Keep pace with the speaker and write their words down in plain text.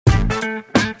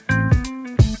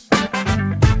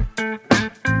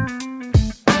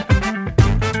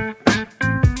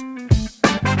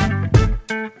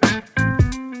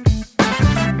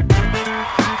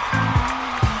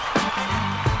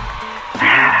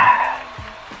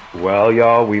Well,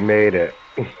 y'all, we made it.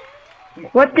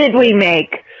 What did we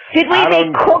make? Did we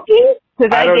make cookies?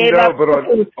 Because I gave up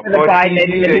cookies for the Biden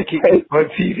administration. On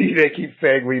TV, they keep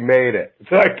saying we made it.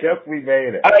 So I guess we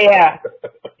made it. Oh, yeah.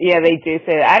 Yeah, they do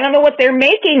say that. I don't know what they're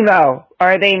making, though.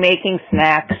 Are they making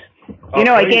snacks? You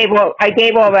know, I gave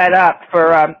all that up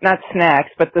for, not snacks,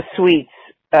 but the sweets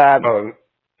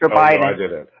for Biden. No, I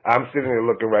didn't. I'm sitting there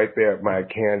looking right there at my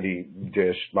candy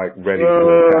dish, like ready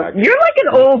to attack. You're like an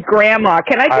old grandma.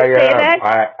 Can I just say that?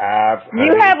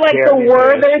 You have like the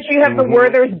Werther's. You have the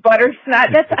Werther's butter snot.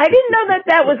 I didn't know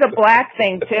that was a black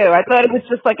thing too. I thought it was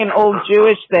just like an old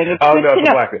Jewish thing. It's no, it's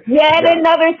a black thing. Yet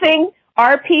another thing.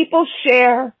 Our people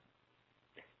share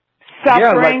suffering.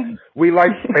 Yeah, like we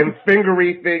like and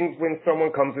fingery things when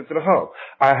someone comes into the home.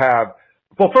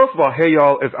 Well, first of all, hey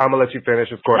y'all, I'm gonna let you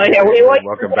finish. Of course. Oh, yeah, we always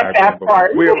forget that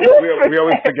part. We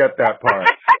always forget that part.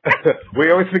 We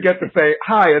always forget to say,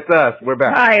 "Hi, it's us. We're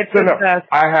back." Hi, it's us.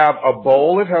 I have a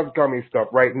bowl that has gummy stuff.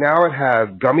 Right now, it has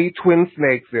gummy twin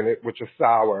snakes in it, which are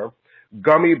sour,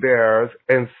 gummy bears,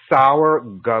 and sour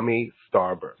gummy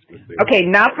Starburst. Okay,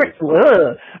 not for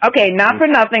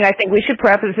nothing. I think we should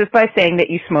preface this by saying that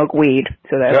you smoke weed,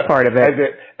 so that's part of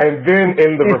it. And then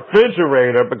in the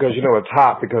refrigerator, because you know it's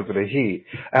hot because of the heat,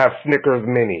 I have Snickers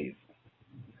minis.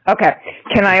 Okay.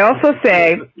 Can I also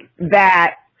say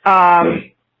that I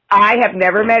have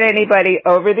never met anybody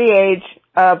over the age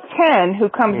of 10 who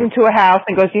comes into a house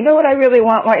and goes, you know what I really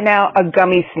want right now? A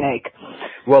gummy snake.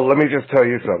 Well, let me just tell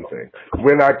you something.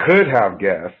 When I could have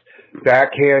guessed,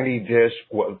 that candy dish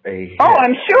was a hit. Oh,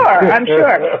 I'm sure.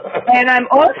 And I'm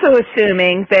also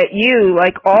assuming that you,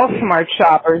 like all smart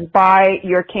shoppers, buy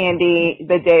your candy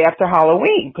the day after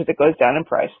Halloween because it goes down in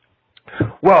price.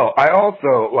 Well, I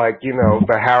also, like, you know,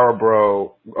 the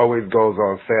Haribo always goes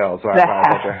on sale, so I buy a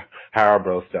bunch of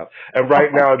Haribo stuff. And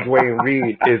right now, Dwayne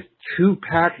Reed is 2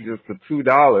 packages for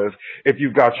 $2 if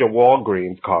you've got your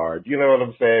Walgreens card. You know what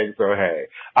I'm saying? So, hey,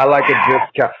 I like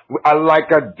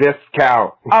a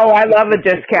discount. Oh, I love a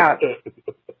discount.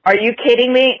 Are you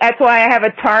kidding me? That's why I have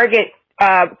a Target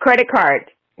credit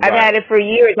card. I've had it for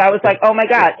years. I was like, oh, my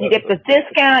God, you get the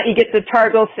discount, you get the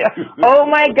Target sale. Oh,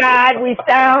 my God, we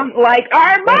sound like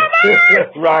our mothers.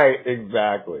 Right,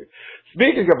 exactly.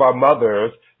 Speaking of our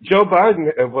mothers, Joe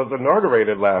Biden was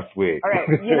inaugurated last week. All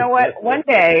right, you know what? One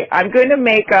day I'm going to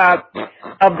make a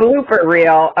blooper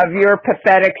reel of your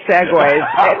pathetic segues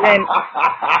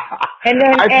and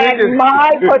then add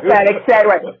my pathetic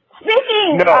segues.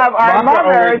 Speaking of our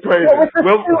mothers, it was a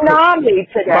tsunami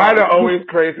today. Mine are always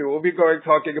crazy. We'll be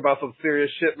talking about some serious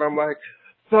shit, and I'm like,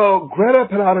 so Greta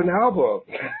put out an album.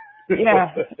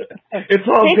 Yeah. It's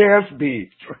all dance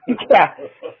beats. Yeah.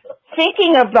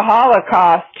 Speaking of the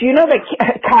Holocaust, do you know that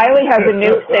Kylie has a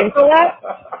new single out?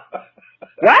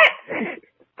 What?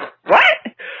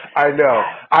 I know.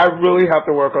 I really have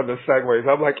to work on the segues.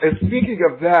 I'm like, and speaking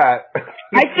of that.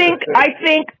 I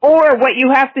think, or what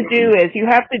you have to do is you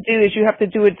have to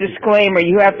do a disclaimer.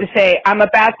 You have to say, I'm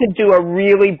about to do a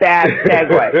really bad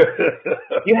segue.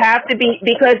 You have to be,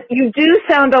 because you do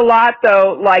sound a lot,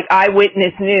 though, like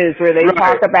Eyewitness News, where they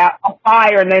talk about a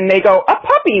fire and then they go, a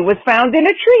puppy was found in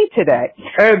a tree today.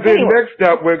 And then next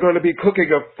up, we're going to be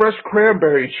cooking a fresh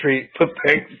cranberry treat for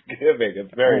Thanksgiving.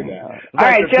 It's very nice. All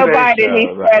right, Joe Biden,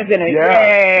 he's president.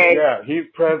 Yay. Yeah, he's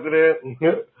president.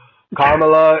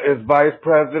 Kamala is vice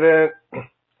president.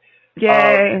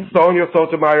 Yay. Sonia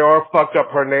Sotomayor fucked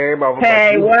up her name. I was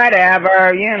hey, like,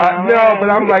 whatever, you know. No, but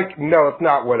I'm like, no, it's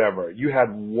not whatever. You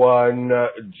had one job.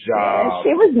 Yeah,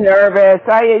 she was nervous.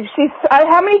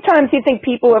 How many times do you think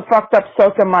people have fucked up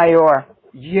Sotomayor?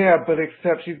 Yeah, but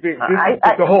except she's being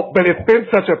but it's been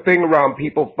such a thing around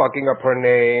people fucking up her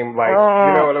name, like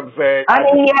you know what I'm saying? I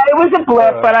mean, yeah, it was a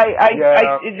blip, but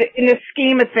in the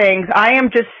scheme of things, I am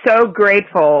just so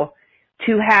grateful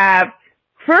to have,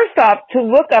 first off, to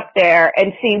look up there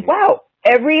and see, wow,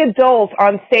 every adult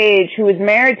on stage who is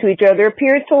married to each other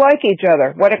appears to like each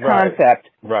other. What a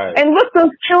concept. Right. And look, those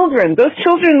children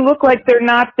look like they're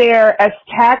not there as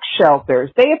tax shelters.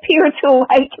 They appear to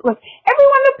like,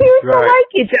 everyone appears to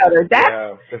like each other.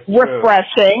 That's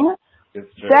refreshing.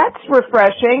 That's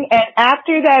refreshing. And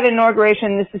after that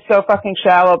inauguration, this is so fucking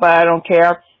shallow, but I don't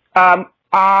care.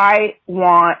 I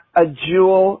want a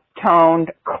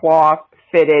jewel-toned,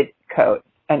 cloth-fitted coat.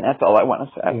 And that's all I want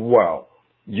to say. Well,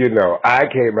 you know, I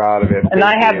came out of it. And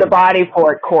I have the body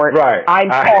for it, Court. Right. I'm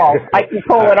tall. I can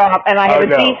pull it off, and I have a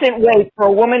decent weight for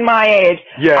a woman my age.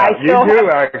 Yeah, you do,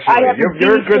 actually.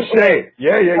 You're in good shape.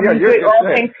 Yeah, you're in good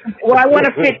shape. Well, I want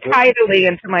to fit tidily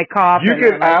into my coffin.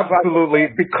 You can absolutely,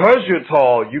 because you're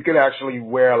tall, you can actually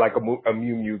wear like a Miu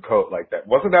Miu coat like that.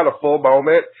 Wasn't that a full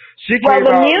moment? She came out.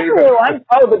 Well, the Miu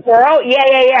Miu, the girl?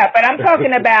 Yeah. But I'm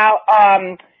talking about,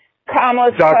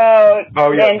 Kamala's coat.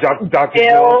 Oh, yeah, Dr.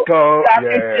 Jill's coat.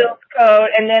 Dr. Jill's coat.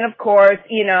 And then, of course,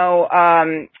 you know,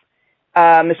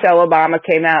 Michelle Obama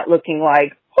came out looking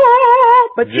like, oh,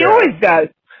 but she always does.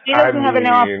 She doesn't have an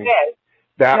outfit.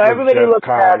 That so was everybody just looks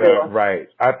kind of, right.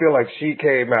 I feel like she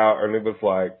came out and it was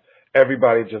like,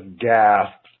 everybody just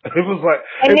gasped. It was like,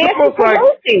 and it's almost like,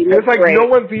 it's like great. no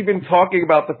one's even talking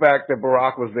about the fact that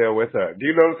Barack was there with her. Do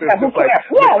you notice? It's just like,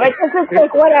 it's like,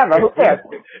 whatever, who cares?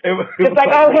 It's like,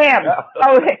 oh, him.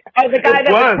 Oh, the guy that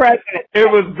was president. It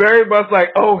was very much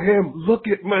like, oh, him, look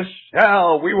at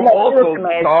Michelle. We were all so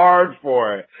starved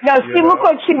for it. No, she looked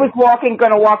like she was going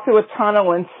to walk through a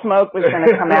tunnel and smoke was going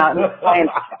to come out. No,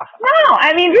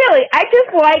 I mean, really, I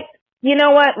just like, you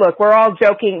know what? Look, we're all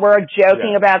joking. We're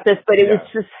joking about this, but it was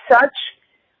just such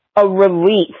a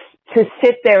relief to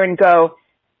sit there and go,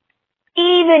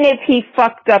 even if he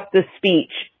fucked up the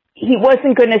speech, he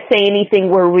wasn't going to say anything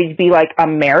where we'd be like,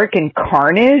 American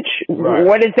Carnage? Right.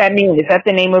 What does that mean? Is that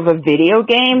the name of a video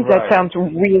game? Right. That sounds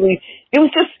really, it was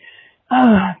just,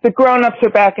 the grown-ups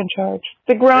are back in charge.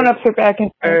 The grown-ups are back in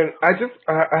charge. And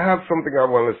I have something I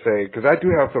want to say, because I do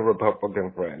have some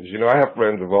Republican friends. You know, I have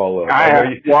friends of all of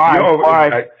them.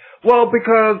 Why? Well,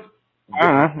 because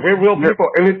we're real people.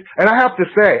 And I have to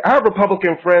say, I have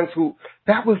Republican friends who,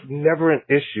 that was never an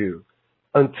issue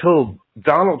until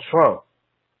Donald Trump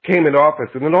came in office.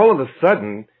 And then all of a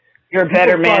sudden, you're a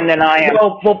better man than I am.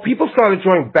 Well, people started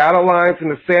drawing battle lines in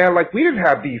the sand. Like, we didn't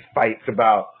have these fights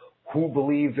about who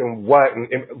believes in what.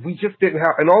 And we just didn't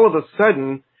have, and all of a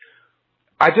sudden,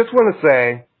 I just want to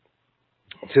say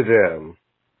to them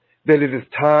that it is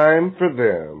time for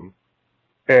them.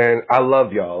 And I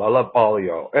love y'all. I love all of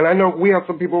y'all. And I know we have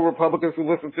some people, Republicans, who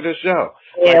listen to this show.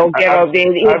 Yeah,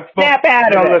 snap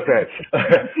out of it.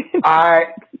 Listen,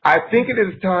 I think it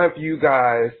is time for you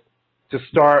guys to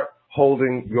start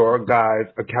holding your guys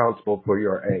accountable for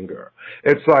your anger.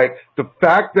 It's like the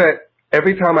fact that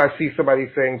every time I see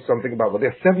somebody saying something about, well,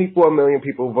 there's 74 million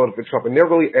people who voted for Trump, and they're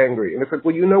really angry. And it's like,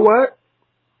 well, you know what?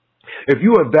 If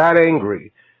you are that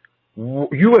angry,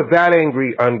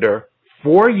 under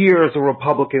 4 years of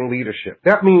Republican leadership.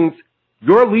 That means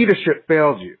your leadership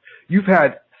failed you. You've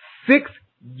had 6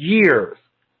 years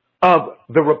of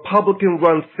the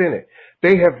Republican-run Senate.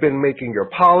 They have been making your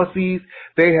policies.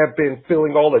 They have been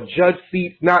filling all the judge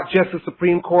seats, not just the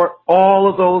Supreme Court, all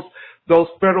of those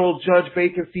federal judge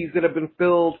vacancies that have been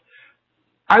filled.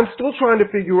 I'm still trying to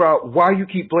figure out why you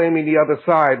keep blaming the other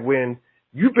side when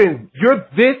you're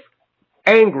this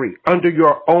angry under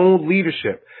your own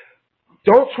leadership.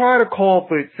 Don't try to call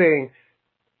for it saying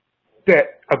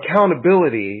that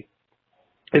accountability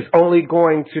is only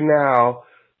going to now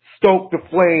stoke the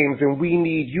flames and we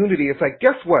need unity. It's like,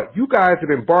 guess what? You guys have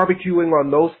been barbecuing on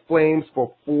those flames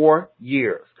for 4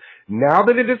 years. Now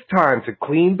that it is time to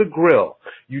clean the grill,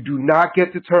 you do not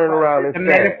get to turn around and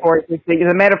say...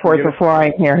 The metaphors are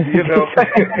flying here. You know,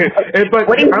 but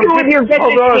what do you do with your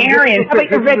vegetarian? How about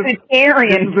your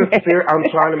vegetarian? I'm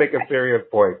trying to make a serious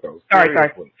point, though. Sorry.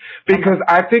 Because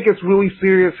I think it's really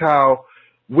serious how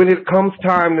when it comes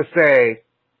time to say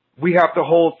we have to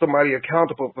hold somebody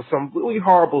accountable for some really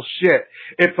horrible shit,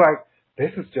 it's like,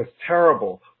 this is just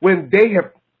terrible. When they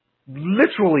have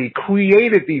literally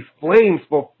created these flames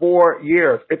for 4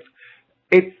 years.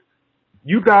 It's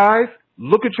you guys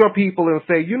look at your people and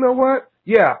say, you know what?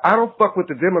 Yeah, I don't fuck with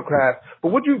the Democrats,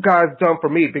 but what you guys done for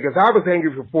me, because I was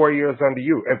angry for 4 years under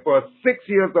you and for 6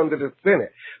 years under the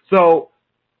Senate. So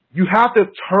you have to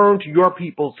turn to your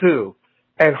people too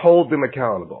and hold them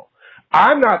accountable.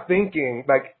 I'm not thinking,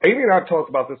 like Amy and I talk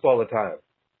about this all the time.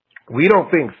 We don't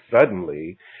think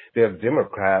suddenly there's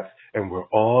Democrats and we're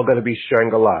all going to be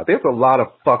Shangri-La. There's a lot of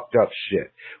fucked up shit.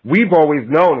 We've always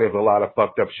known there's a lot of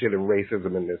fucked up shit and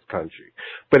racism in this country.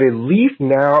 But at least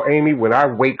now, Amy, when I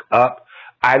wake up,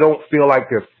 I don't feel like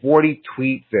there's 40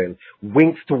 tweets and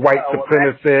winks to white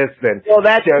supremacists and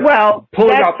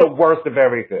pulling out the worst of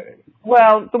everything.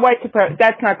 Well, the white supremacy,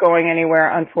 that's not going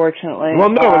anywhere, unfortunately. Well,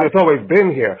 no, and it's always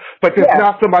been here. But there's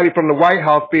not somebody from the White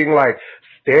House being like,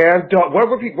 stand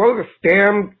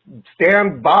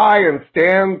by and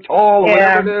stand tall, or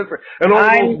whatever it is, and all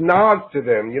those nods to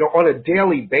them, you know, on a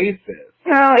daily basis.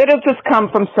 No, it'll just come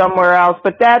from somewhere else.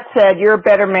 But that said, you're a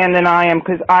better man than I am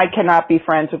because I cannot be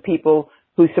friends with people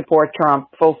who support Trump,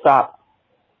 full stop.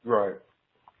 Right.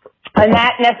 And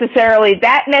that necessarily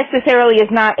is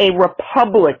not a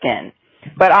Republican.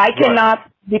 But I cannot,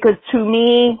 because to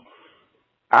me,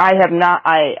 I am not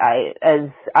 100%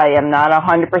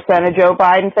 a Joe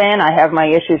Biden fan. I have my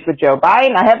issues with Joe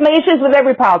Biden. I have my issues with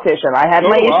every politician. I have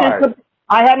my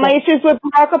issues with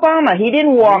Barack Obama. He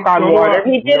didn't walk on water.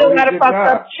 He did a lot of fucked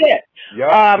up shit.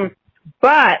 Yep.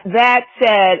 But that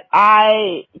said,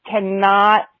 I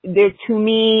cannot, to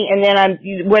me, and then I'm,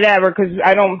 whatever, because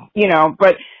I don't,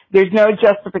 but there's no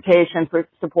justification for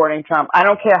supporting Trump. I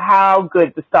don't care how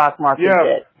good the stock market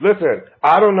is. Listen,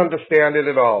 I don't understand it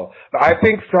at all. I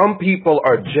think some people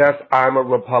are just, I'm a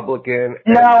Republican.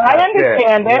 No, I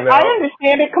understand it. I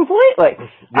understand it completely.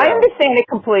 Yeah. I understand it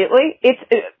completely.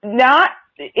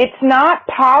 It's not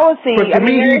policy. But to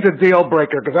me, he's a deal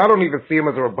breaker because I don't even see him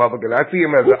as a Republican. I see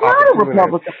him as an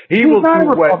opportunist. He will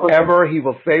do whatever. He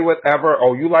will say whatever.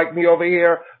 Oh, you like me over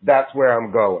here? That's where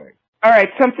I'm going. All right,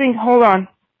 hold on.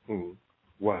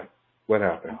 What? What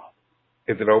happened?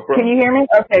 Is it Oprah? Can you hear me?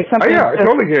 Okay, something. Oh, yeah, I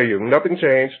totally hear you. Nothing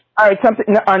changed. All right, something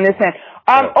on this end.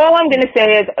 All I'm going to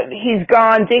say is he's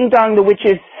gone. Ding dong, the witch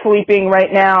is sleeping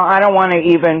right now. I don't want to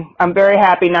even. I'm very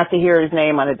happy not to hear his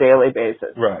name on a daily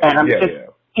basis. Right. And I'm just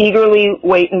eagerly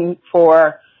waiting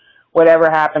for whatever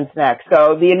happens next.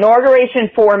 So the inauguration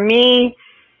for me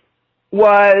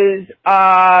was,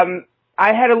 I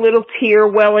had a little tear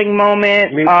welling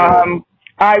moment. Me too.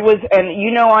 I was,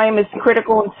 and I am as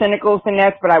critical and cynical as the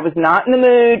next, but I was not in the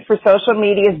mood for social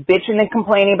media's bitching and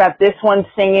complaining about this one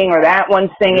singing or that one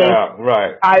singing. Yeah,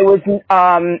 right. I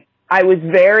was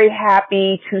very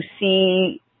happy to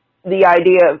see the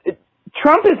idea of,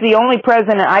 Trump is the only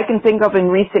president I can think of in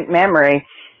recent memory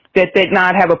that did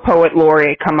not have a poet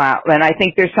laureate come out. And I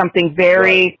think there's something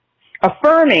very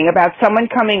affirming about someone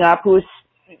coming up who's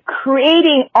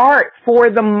creating art for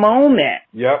the moment.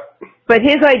 Yep. But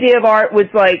his idea of art was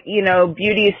like,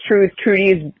 beauty is truth, Trudy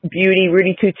is beauty,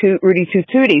 Rudy toot toot, Rudy toot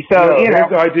tootie. So, his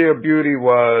idea of beauty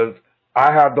was,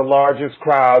 I have the largest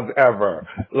crowds ever.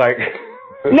 Like.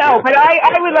 No, but I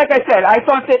would, like I said, I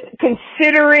thought that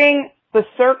considering the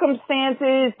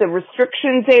circumstances, the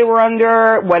restrictions they were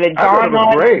under, what had gone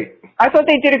on. Great. I thought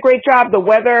they did a great job. The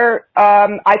weather,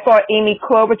 I thought Amy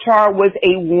Klobuchar was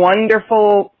a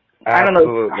wonderful,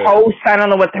 host. I don't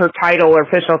know what her title or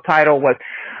official title was.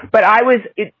 But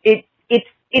it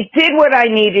did what I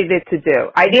needed it to do.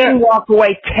 I didn't walk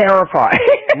away terrified.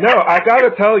 No, I got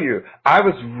to tell you, I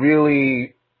was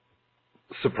really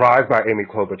surprised by Amy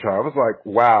Klobuchar. I was like,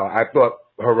 wow, I thought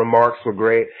her remarks were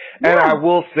great. And I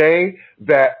will say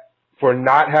that for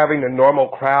not having the normal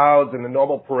crowds and the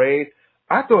normal parade,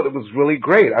 I thought it was really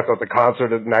great. I thought the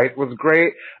concert at night was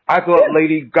great. I thought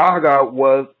Lady Gaga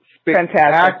was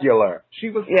spectacular.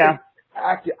 She was spectacular.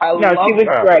 I love her. She was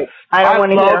great.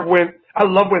 I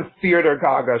love when Theater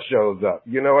Gaga shows up.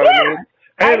 You know what I mean?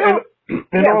 And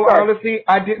in all honesty,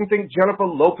 I didn't think Jennifer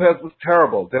Lopez was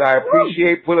terrible. Did I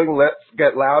appreciate putting Let's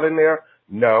Get Loud in there?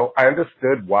 No. I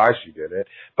understood why she did it.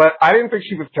 But I didn't think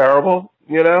she was terrible,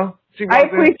 I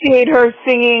appreciate her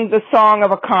singing the song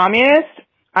of a communist.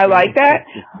 I like that.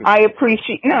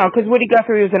 Because Woody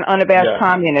Guthrie was an unabashed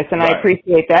communist, and I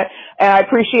appreciate that. And I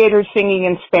appreciate her singing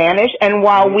in Spanish. And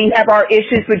while we have our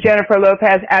issues with Jennifer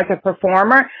Lopez as a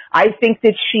performer, I think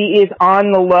that she is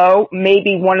on the low,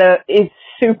 maybe is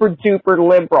super duper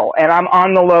liberal, and I'm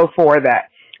on the low for that.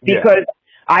 Because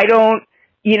I don't,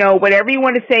 whatever you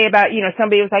want to say about,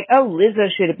 somebody was like, oh, Lizzo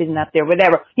should have been up there,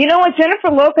 whatever. You know what? Jennifer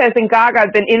Lopez and Gaga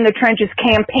have been in the trenches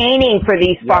campaigning for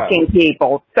these fucking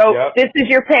people. So this is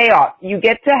your payoff. You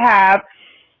get to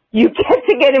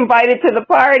get invited to the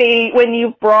party when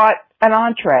you've brought an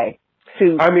entree.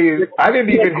 I didn't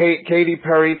even hate Katy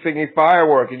Perry singing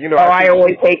Firework. And, I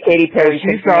always hate Katy Perry.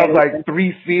 She sounds like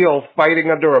three seals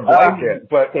fighting under a blanket.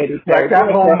 But that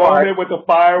whole moment with the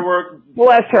firework,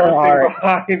 bless her heart,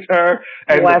 behind her,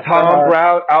 and the Tom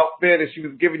Brown outfit, and she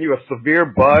was giving you a severe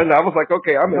bun. I was like,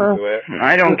 okay, I'm into it.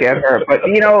 I don't get her, but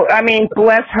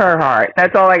bless her heart.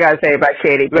 That's all I gotta say about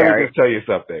Katy Perry. Let me just tell you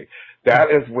something. That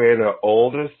is when an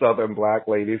older Southern black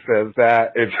lady says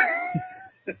that.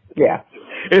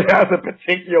 It has a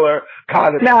particular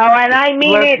connotation. No, and I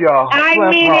mean it. I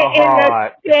mean it in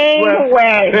the same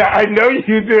way. Yeah, I know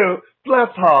you do. Bless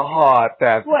her heart.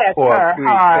 That poor sweet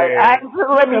thing.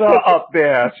 Let me her up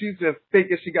there. She's just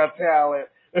thinking she got talent.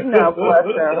 No, bless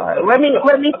her heart. Let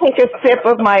me take a sip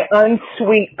of my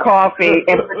unsweet coffee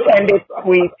and pretend it's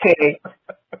sweet tea.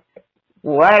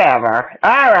 Whatever.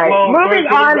 All right, moving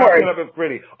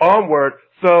onward. Onward.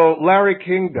 So Larry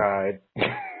King died.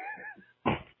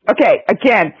 Okay,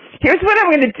 again, Here's what I'm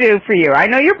going to do for you. I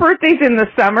know your birthday's in the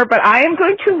summer, but I am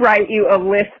going to write you a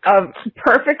list of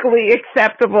perfectly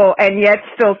acceptable and yet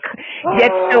still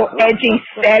edgy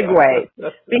segues.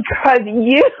 Because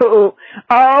you,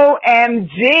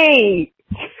 OMG.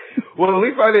 Well, at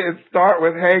least I didn't start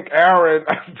with Hank Aaron.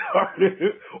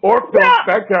 Or Phil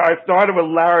Spector. I started with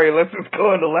Larry. Let's just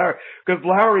go into Larry. Because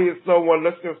Larry is someone,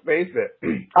 let's just face it.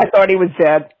 I thought he was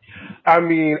dead. I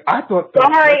mean, I thought.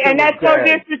 Sorry, and that's no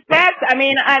disrespect. I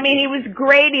mean, he was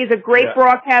great. He's a great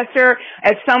broadcaster.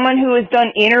 As someone who has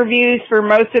done interviews for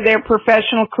most of their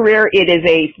professional career, it is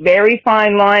a very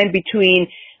fine line between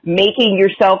making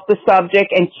yourself the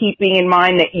subject and keeping in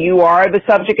mind that you are the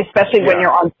subject, especially when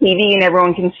you're on TV and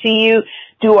everyone can see you.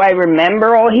 Do I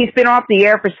remember all? He's been off the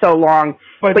air for so long.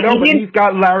 But he's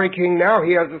got Larry King now.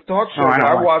 He has his talk show.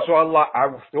 I watch a lot. I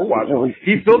still watch it.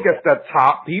 He still gets the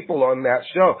top people on that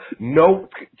show. No,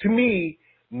 to me,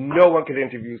 no one could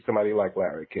interview somebody like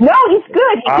Larry King. No, he's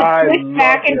good. He could switch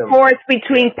back and forth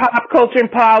between pop culture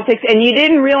and politics, and you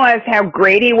didn't realize how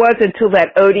great he was until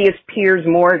that odious Piers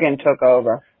Morgan took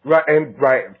over. Right, and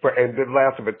it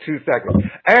lasted for 2 seconds.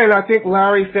 And I think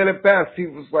Larry said it best. He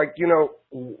was like,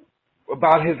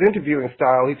 about his interviewing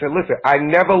style, he said, listen, I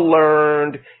never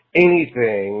learned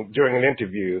anything during an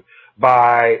interview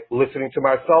by listening to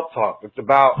myself talk. It's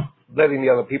about letting the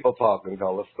other people talk and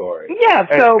tell the story. Yeah,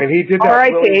 and he did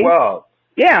that really well.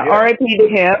 Yeah, R.I.P. to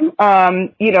him.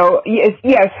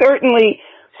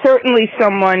 Certainly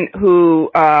someone who,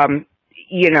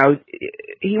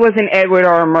 he wasn't Edward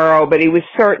R. Murrow, but he was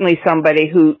certainly somebody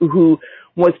who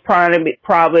was probably,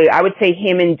 I would say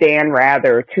him and Dan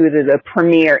Rather, two of the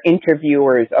premier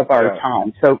interviewers of our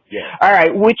time. So, all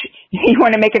right, which, you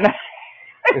want to make it?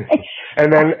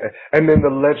 and then the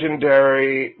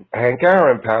legendary Hank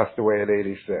Aaron passed away at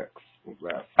 86.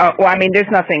 Oh, well, I mean, there's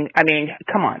nothing,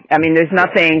 come on. There's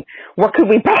nothing, what could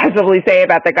we possibly say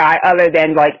about the guy other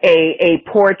than like a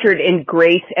portrait in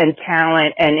grace and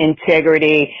talent and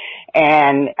integrity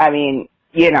and,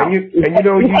 you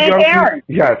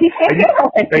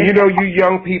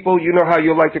young people, you know how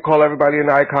you like to call everybody an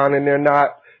icon and they're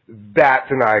not.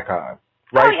 That's an icon,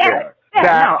 right there.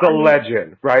 That's a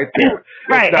legend, right there.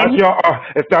 Right.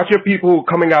 It's not your people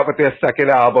coming out with their second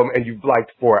album and you've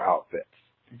liked 4 outfits.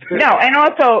 No, and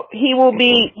also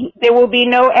there will be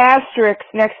no asterisks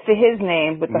next to his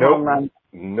name with the home run.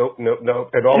 Nope. And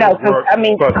all the work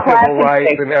for civil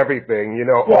rights and everything,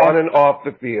 on and off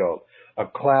the field. A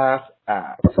class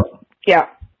act. Yeah.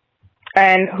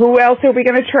 And who else are we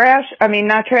going to trash?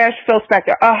 Not trash, Phil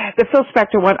Spector. The Phil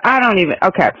Spector one,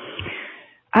 okay.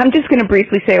 I'm just going to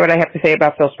briefly say what I have to say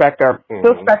about Phil Spector. Mm-hmm.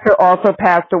 Phil Spector also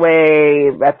passed away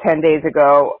about 10 days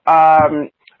ago. I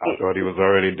thought he was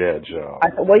already dead, Joe.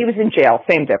 Well, he was in jail.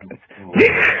 Same difference.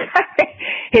 Mm-hmm.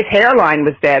 His hairline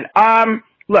was dead.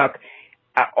 Look,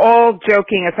 all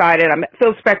joking aside,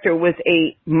 Phil Spector was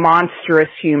a monstrous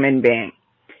human being.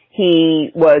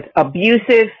 He was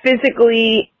abusive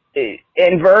physically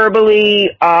and verbally.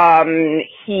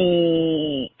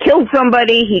 He killed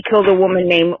somebody. He killed a woman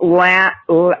named Lana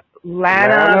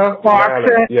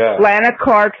Clarkson. Lana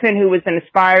Clarkson, who was an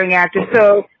aspiring actress.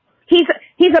 So he's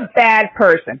a bad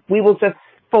person. We will just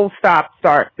full stop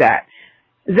start that.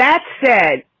 That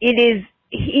said,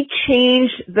 he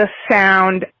changed the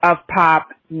sound of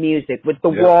pop music with the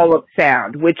wall of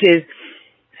sound, which is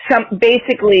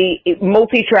basically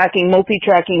multi-tracking,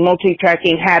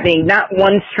 having not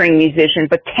one string musician,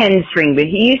 but 10 string. But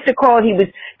he used to call it, he was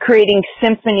creating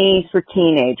symphonies for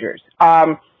teenagers.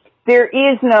 There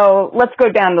is no, let's go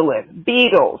down the list,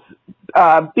 Beatles,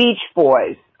 Beach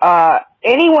Boys,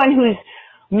 anyone who's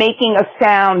making a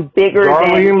sound bigger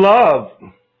Darlene Love.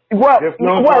 Well,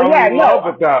 Love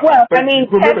with that. Well, but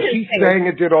remember, she sang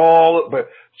and did but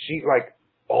she,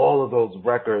 all of those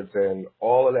records and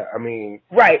all of that.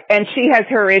 Right, and she has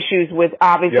her issues with,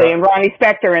 obviously, and Ronnie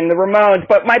Spector and the Ramones.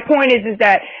 But my point is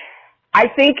that I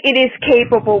think it is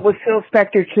capable with Phil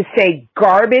Spector to say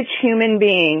garbage human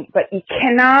being, but you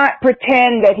cannot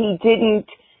pretend that he didn't.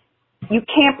 You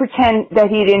can't pretend that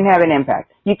he didn't have an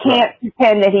impact. You can't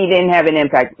pretend that he didn't have an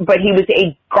impact, but he was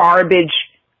a garbage,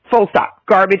 full stop,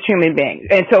 garbage human being.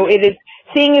 And so it is,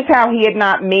 seeing as how he had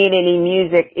not made any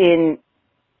music in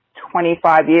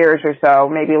 25 years or so,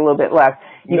 maybe a little bit less.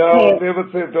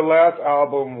 The last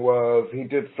album was, he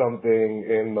did something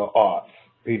in the aughts.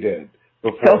 He did.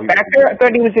 Phil Spector? I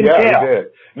thought he was in jail. Yeah, he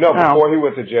did. No, before he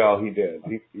went to jail, he did.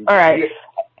 All right.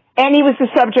 And he was the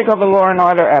subject of a Law and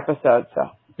Order episode, so.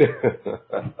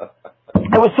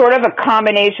 It was sort of a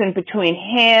combination between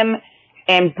him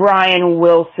and Brian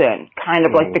Wilson, kind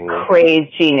of like the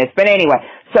crazed genius. But anyway,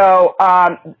 so,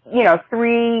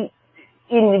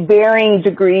 in varying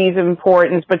degrees of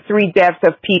importance, but 3 deaths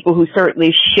of people who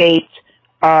certainly shaped.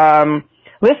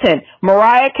 Listen,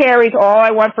 Mariah Carey's "All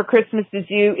I Want for Christmas Is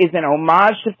You" is an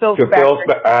homage to Phil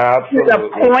Spector. Absolutely. To the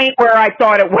point where I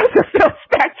thought it was a Phil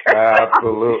Spector.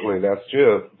 Absolutely, that's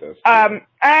true. That's true. All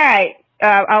right,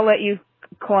 I'll let you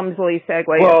clumsily segue.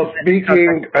 Well,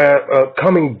 speaking,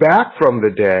 coming back from the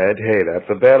dead, hey, that's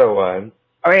a better one.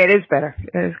 Oh, yeah, it is better.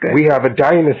 It is good. We have a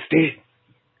dynasty.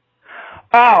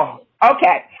 Oh,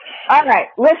 okay. All right,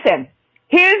 listen.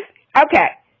 Okay.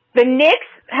 The Knicks,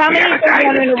 how many have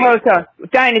won in a row?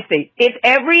 Dynasty. If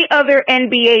every other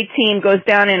NBA team goes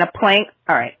down in a plane,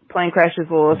 all right, plane crash is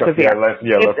a little severe. Let's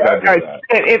not do that.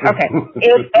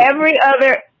 If every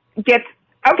other gets,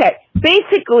 okay,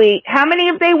 basically, how many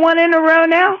have they won in a row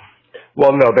now?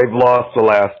 Well, no, they've lost the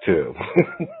last 2.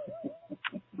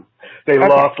 They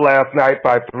lost last night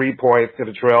by 3 points to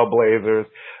the Trailblazers,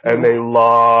 and they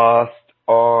lost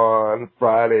on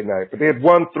Friday night. But they had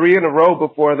won 3 in a row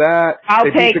before that. They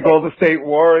beat the Golden State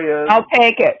Warriors. I'll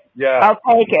take it. Yeah. I'll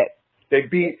take it. They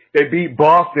beat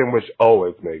Boston, which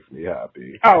always makes me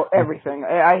happy. Oh, everything.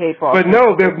 I hate Boston. But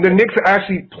no, the Knicks are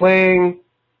actually playing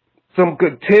some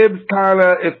good. Tibbs kind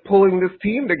of is pulling this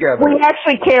team together. We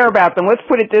actually care about them. Let's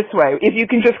put it this way. If you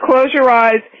can just close your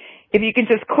eyes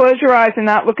and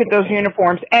not look at those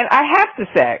uniforms, and I have to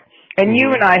say, and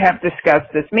you and I have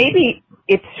discussed this, maybe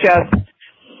it's just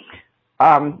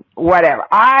whatever.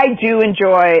 I do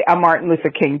enjoy a Martin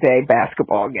Luther King Day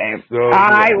basketball game.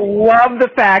 I love the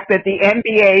fact that the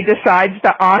NBA decides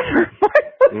to honor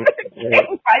Martin Luther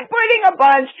King by putting a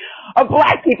bunch of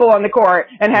black people on the court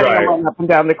and having them run up and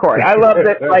down the court. I love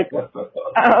that. Like,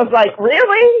 I was like,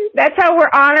 really? That's how we're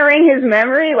honoring his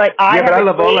memory? Like, I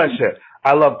love all that shit.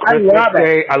 I love Christmas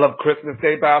Day. I love Christmas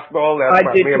Day basketball.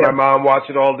 That's me and my mom watch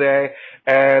it all day.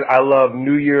 And I love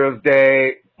New Year's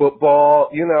Day football.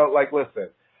 You know, like, listen,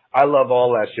 I love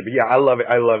all that shit. But yeah, I love it.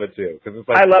 I love it too. Cause it's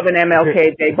like, I love an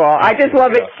MLK Day ball. I just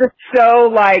love it. It's just so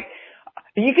like,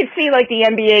 you can see like the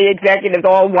NBA executives,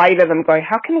 all white of them, going,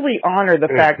 how can we honor the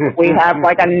fact that we have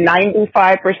like a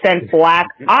 95% black?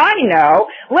 I know.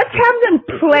 Let's have them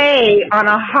play on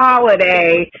a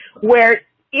holiday where,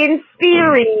 in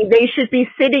theory, they should be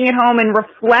sitting at home and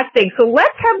reflecting. So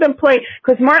let's have them play,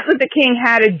 because Martin Luther King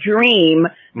had a dream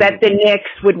that the Knicks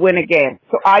would win a game.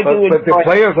 So I do enjoy. But the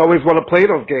players always want to play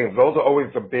those games. Those are always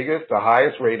the biggest, the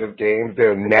highest rated games.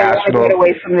 They're national. They get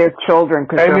away from their children.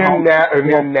 And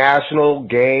they're national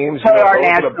games. Those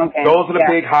are the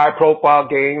big high-profile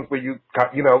games where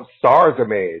stars are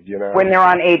made. You know, when they're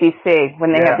on ABC,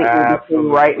 when they have the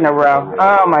ABC right in a row.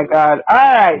 Oh my God! All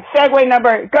right, segue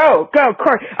number. Go,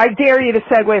 Corey. I dare you to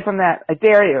segue from that. I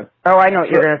dare you. Oh, I know what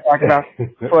you're going to talk about.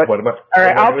 What about? All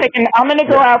right, I'm going to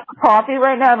go out for coffee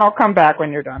right now, and I'll come back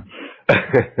when you're done.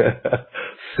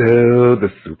 So the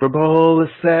Super Bowl is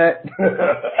set,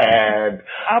 and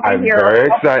I'm very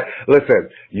excited. Listen,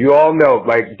 you all know,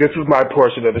 like, this is my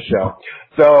portion of the show.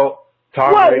 So,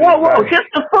 Tom Brady. Whoa! Just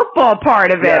the football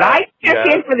part of it. I check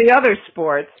in for the other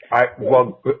sports.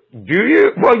 Do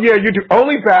you? Well, yeah, you do.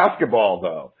 Only basketball,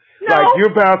 though. No. Like,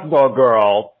 you're a basketball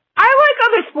girl. I like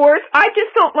other sports. I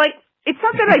just don't like. It's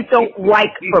not that I don't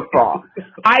like football.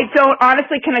 I don't,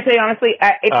 honestly, can I say honestly,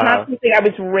 it's not something I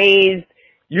was raised.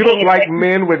 You don't like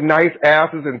men with nice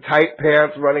asses and tight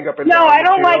pants running up and down? No, I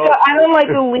don't like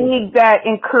a league that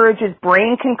encourages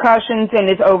brain concussions and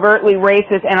is overtly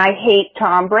racist, and I hate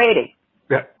Tom Brady.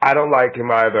 I don't like him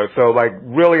either. So, like,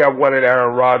 really, I wanted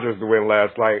Aaron Rodgers to win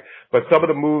last night, but some of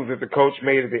the moves that the coach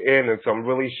made at the end and some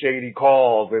really shady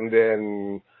calls, and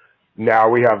then now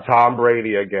we have Tom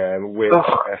Brady again with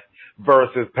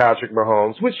versus Patrick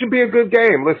Mahomes, which should be a good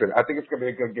game. Listen, I think it's going to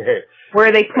be a good game. Where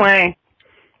are they playing?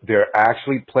 They're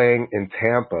actually playing in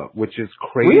Tampa, which is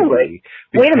crazy. Really?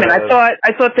 Wait a minute.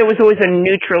 I thought there was always a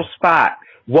neutral spot.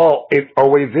 Well, it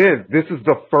always is. This is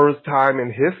the first time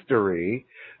in history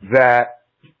that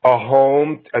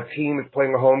a team is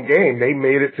playing a home game. They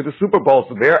made it to the Super Bowl,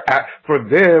 so for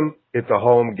them, it's a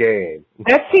home game.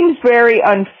 That seems very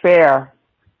unfair.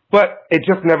 But it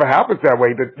just never happens that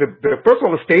way. First of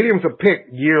all, the stadiums are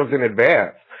picked years in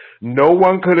advance. No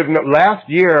one could have last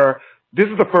year. This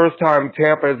is the first time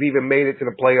Tampa has even made it to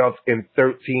the playoffs in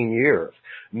 13 years.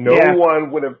 No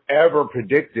one would have ever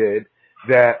predicted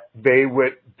that they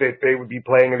would be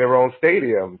playing in their own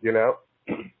stadium, you know?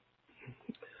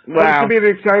 Wow. It's going to be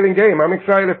an exciting game. I'm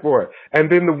excited for it.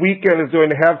 And then the weekend is doing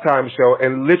the halftime show,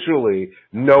 and literally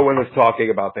no one is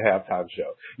talking about the halftime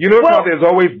show. You know how there's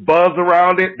always buzz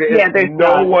around it?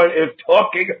 No one is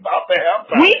talking about the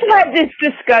halftime show. We've had this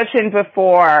discussion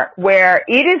before where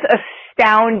it is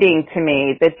astounding to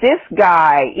me that this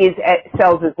guy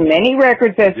sells as many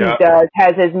records as he does,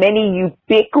 has as many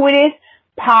ubiquitous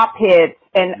pop hits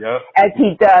as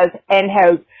he does, and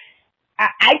has.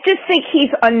 I just think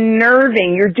he's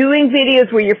unnerving. You're doing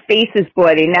videos where your face is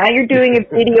bloody. Now you're doing a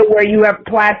video where you have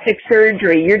plastic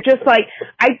surgery. You're just like,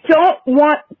 I don't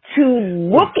want to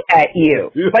look at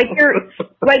you.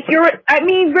 I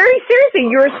mean, very seriously,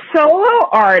 you're a solo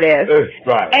artist.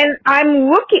 Right. And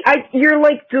I'm looking, you're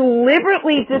like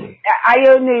deliberately I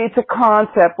don't know, it's a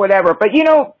concept, whatever. But you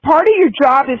know, part of your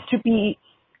job is to be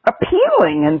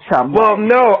appealing in some way. Well,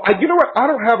 no, you know what? I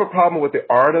don't have a problem with the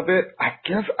art of it. I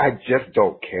guess I just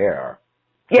don't care.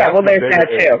 Yeah, well, there's that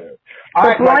too.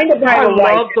 I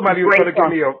love somebody who's going to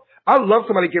give me I love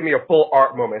somebody give me a full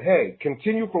art moment. Hey,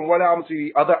 continue from one album to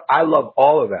the other. I love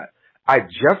all of that. I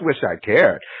just wish I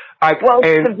cared.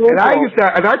 And I used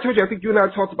to, and I told you, I think you and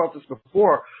I talked about this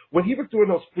before. When he was doing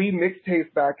those free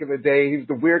mixtapes back in the day, he was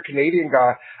the weird Canadian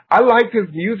guy. I liked his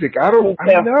music. I don't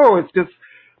know. It's just.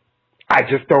 I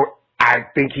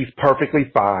think he's perfectly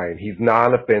fine. He's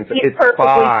non-offensive. He's perfectly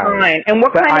fine. And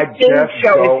what kind of stage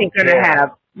show is he going to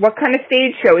have? What kind of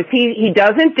stage show is he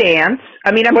doesn't dance.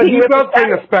 I mean, but he does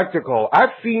bring a spectacle.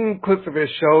 I've seen clips of his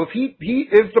shows. He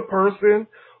is the person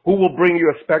who will bring you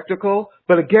a spectacle.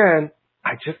 But again,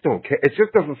 I just don't care. It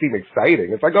just doesn't seem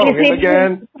exciting. It's like, him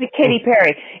again. Like Katy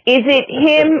Perry. Is it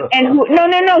him and who?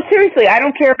 No, seriously. I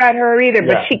don't care about her either,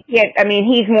 but she can't. I mean,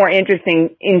 he's more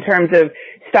interesting in terms of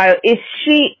style. Is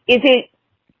it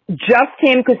just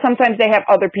him? Because sometimes they have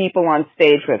other people on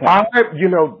stage with him.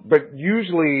 But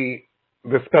usually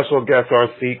the special guests are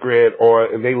secret or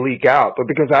they leak out. But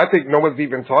because I think no one's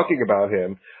even talking about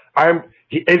him,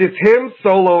 it is him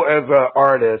solo as an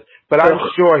artist, but I'm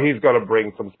sure he's going to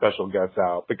bring some special guests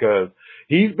out because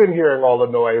he's been hearing all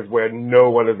the noise where no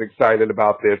one is excited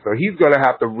about this. So he's going to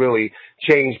have to really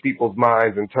change people's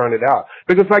minds and turn it out.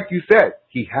 Because like you said,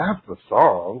 he has the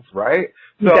songs, right?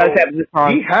 He does have the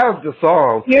songs. He has the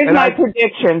songs. Here's my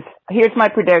predictions.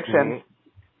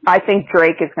 Mm-hmm. I think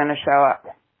Drake is going to show up.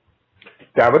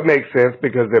 That would make sense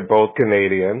because they're both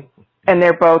Canadian. And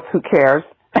they're both, who cares?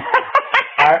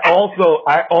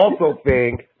 I also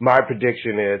think my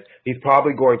prediction is he's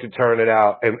probably going to turn it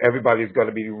out and everybody's going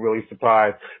to be really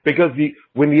surprised because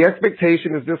when the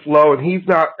expectation is this low and he's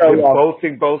not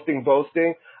boasting,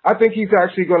 I think he's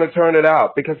actually going to turn it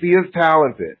out because he is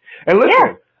talented. And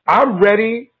listen, I'm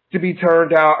ready to be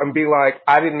turned out and be like,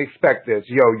 I didn't expect this.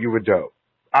 Yo, you were dope.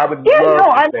 I would the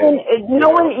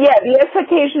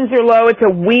expectations are low. It's a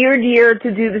weird year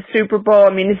to do the Super Bowl. I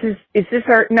mean, this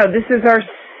is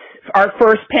our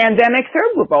first pandemic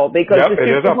Super Bowl because it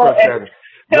is our first pandemic.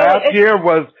 Last year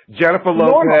was Jennifer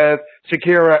Lopez,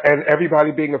 Shakira, and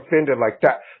everybody being offended like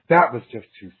that. That was just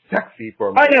too sexy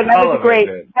for me. Oh, no, that was great.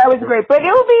 That was great. But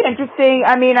it'll be interesting.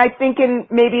 I mean, I think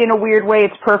maybe in a weird way,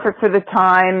 it's perfect for the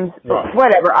times. Right.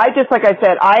 Whatever. Like I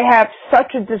said, I have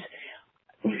such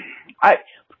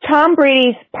Tom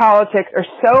Brady's politics are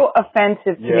so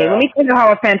offensive to me. Let me tell you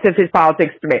how offensive his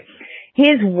politics to me.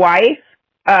 His wife,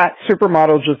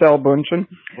 supermodel Gisele Bundchen,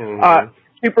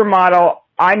 supermodel,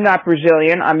 I'm not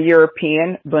Brazilian, I'm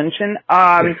European, Bundchen.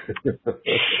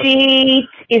 She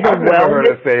is I've never heard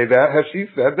her say that. Has she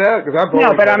said that?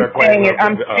 No, but I'm saying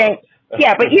it.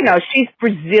 Yeah, but she's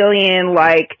Brazilian,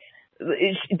 like,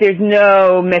 there's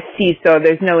no mestizo,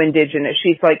 there's no indigenous.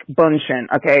 She's like Bundchen,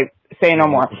 okay? Say no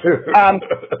more.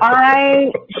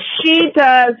 She's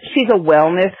a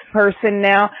wellness person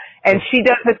now, and she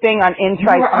does a thing on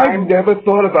Inside Time. I never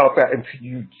thought about that until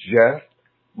you just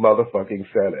motherfucking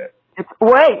said it.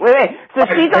 Wait. So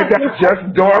that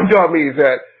just dawned on me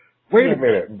that, wait a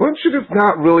minute, Bundchen is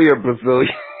not really a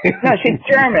Brazilian. No, she's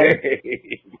German.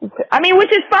 I mean,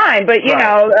 which is fine, but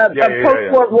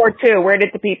post-World War II, where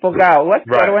did the people go? Let's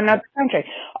go to another country.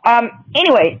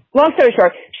 Anyway, long story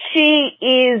short, she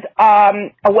is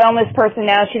a wellness person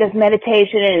now. She does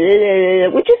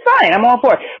meditation, which is fine. I'm all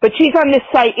for it. But she's on this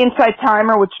site, Inside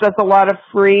Timer, which does a lot of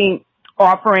free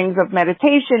offerings of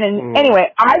meditation. And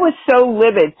anyway, I was so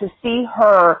livid to see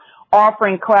her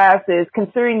offering classes,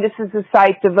 considering this is a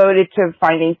site devoted to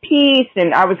finding peace,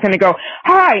 and I was going to go,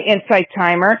 hi, Insight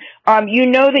Timer. You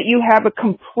know that you have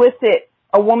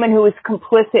a woman who is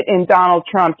complicit in Donald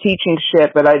Trump teaching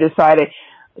shit, but I decided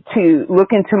to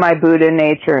look into my Buddha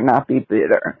nature and not be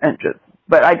bitter,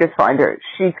 but I just find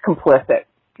she's complicit.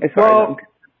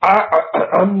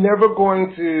 I'm never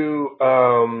going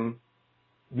to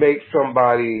make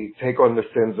somebody take on the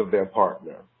sins of their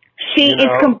partner.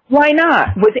 Why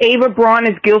not? Was Ava Braun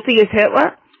as guilty as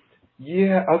Hitler?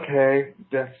 Yeah, okay.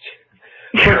 But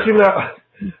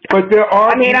but there are.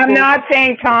 I mean, I'm not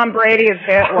saying Tom Brady is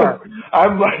Hitler.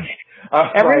 I'm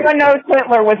Everyone knows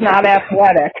Hitler was not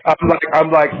athletic.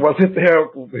 I'm like, well,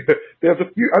 there's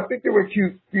a few. I think there were a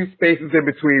few spaces in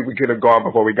between we could have gone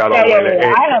before we got all the way to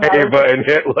Ava and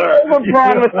Hitler.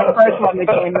 LeBron was the first one that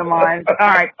came to mind. All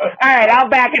right, I'll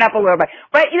back it up a little bit.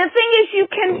 But the thing is, you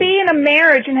can be in a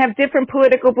marriage and have different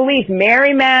political beliefs.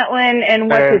 Mary Matlin and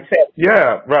what's his face?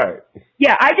 Yeah, right.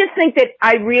 Yeah, I just think that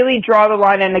I really draw the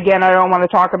line, and again, I don't want to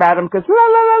talk about him because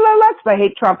I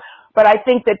hate Trump. But I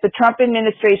think that the Trump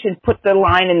administration put the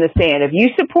line in the sand. If you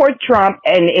support Trump,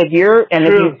 and if you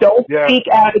don't speak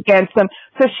out against him,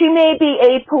 so she may be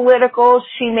apolitical,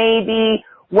 she may be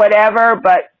whatever,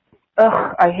 but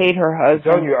I hate her husband.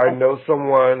 I'm telling you, I know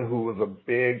someone who was a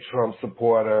big Trump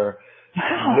supporter.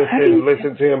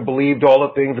 Listened to him, believed all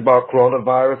the things about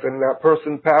coronavirus, and that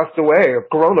person passed away of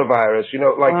coronavirus. You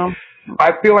know, like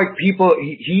I feel like people.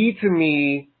 He to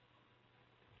me.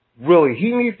 Really,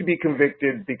 he needs to be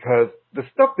convicted because the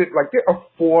stuff that, like, there are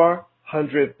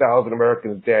 400,000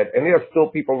 Americans dead, and there are still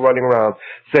people running around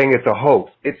saying it's a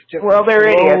hoax. It's just blows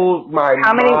my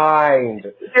mind.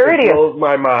 They're idiots. Blows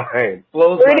my mind.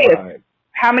 Blows my mind.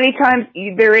 How many times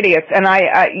they're idiots, and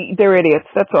they're idiots.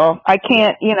 That's all. I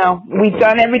can't. We've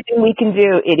done everything we can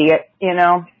do. Idiot.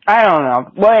 I don't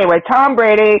know. Well, anyway, Tom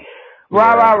Brady.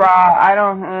 Rah rah rah. I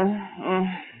don't.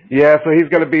 Yeah, so he's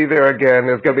going to be there again.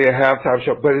 There's going to be a halftime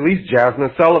show. But at least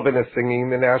Jasmine Sullivan is singing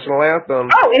the national anthem.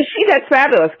 Oh, is she? That's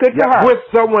fabulous. Good for her. With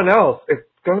someone else. It's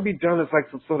going to be done as like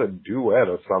some sort of duet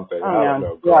or something. Oh, I don't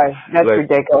know. Right. That's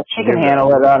ridiculous. She can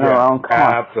handle it on her own. Come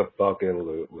on.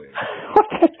 Absolutely.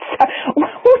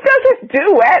 Who does a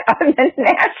duet on the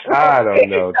national I don't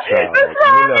know, child. The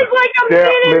song is like a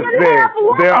minute and a half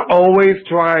long. They're always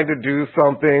trying to do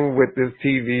something with this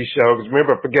TV show. Because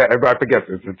remember, everybody forgets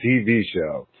it's a TV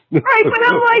show. Right, but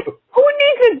I'm like, who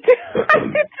needs to do it's the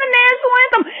national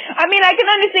anthem? I mean, I can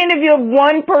understand if you have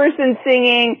one person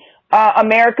singing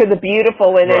America the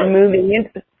Beautiful and then moving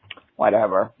into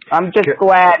whatever. I'm just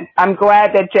glad. I'm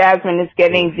glad that Jasmine is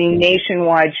getting the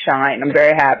nationwide shine. I'm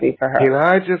very happy for her. Can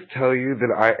I just tell you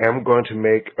that I am going to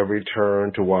make a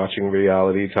return to watching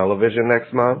reality television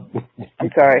next month?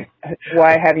 I'm sorry.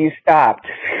 Why have you stopped?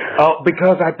 Oh,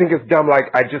 because I think it's dumb.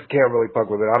 Like, I just can't really fuck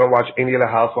with it. I don't watch any of the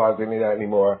Housewives, any of that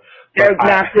anymore. They're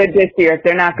not good this year.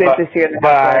 They're not good this year.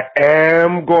 But I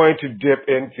am going to dip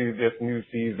into this new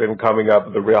season coming up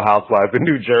of The Real Housewives in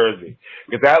New Jersey.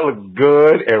 Because that looks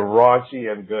good and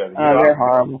raunchy and good. They're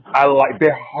horrible.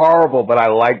 They're horrible, but I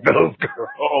like those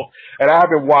girls. And I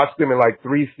haven't watched them in like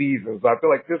 3 seasons. So I feel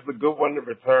like this is a good one to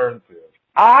return to.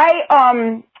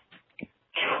 I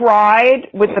tried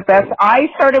with the best. I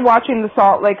started watching the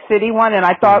Salt Lake City one, and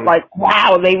I thought, like,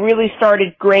 wow, they really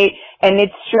started great. And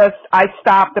it's just, I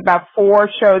stopped about 4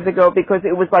 shows ago because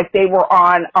it was like they were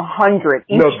on 100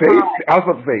 each time. I was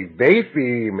about to say, they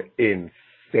seem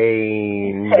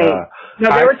insane. No,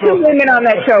 there were 2 women on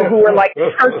that show who were like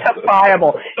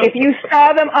certifiable. If you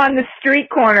saw them on the street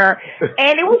corner,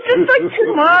 and it was just like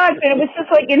too much, and it was just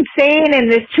like insane,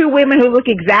 and there's 2 women who look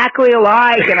exactly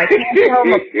alike, and I can't tell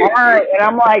them apart, and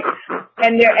I'm like,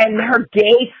 and her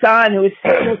gay son who was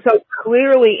so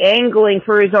clearly angling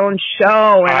for his own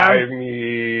show, and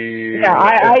did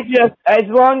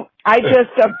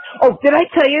I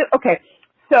tell you? Okay,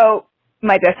 so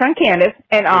my best friend Candace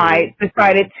and I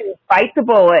decided to bite the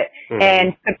bullet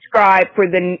and subscribe for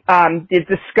the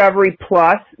Discovery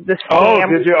Plus, the scam. Oh,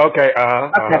 did you? Okay.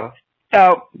 Okay.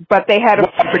 So, but they had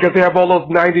because they have all those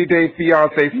 90-Day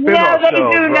Fiancé spin-off shows. No,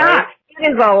 they do not.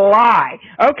 It is a lie.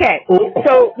 Okay.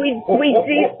 So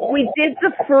we did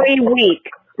the free week.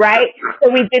 Right?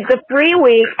 So we did the free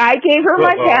week. I gave her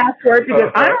my password because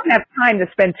I don't have time to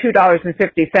spend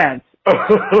 $2.50. No, $5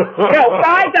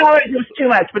 was too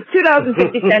much, but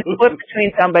 $2.50 split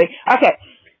between somebody. Okay,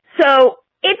 so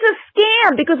it's a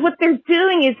scam because what they're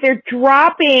doing is they're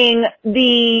dropping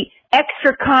the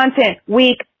extra content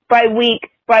week by week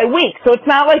by week. So it's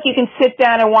not like you can sit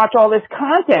down and watch all this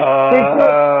content.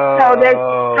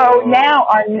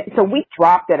 So we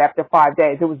dropped it after 5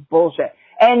 days. It was bullshit.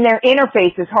 And their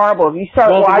interface is horrible. If you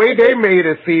start watching, the way they made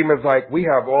it seem is like we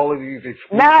have all of these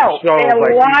exclusive shows,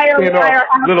 like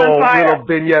little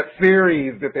vignette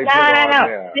series that they put on.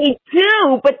 No. They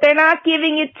do, but they're not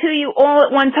giving it to you all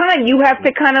at one time. You have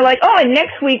to kind of like, and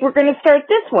next week we're going to start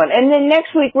this one, and then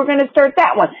next week we're going to start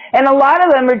that one. And a lot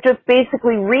of them are just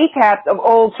basically recaps of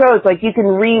old shows. Like you can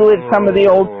relive some of the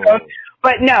old shows.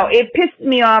 But no, it pissed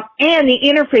me off, and the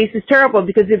interface is terrible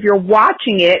because if you're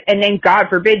watching it and then, God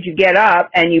forbid, you get up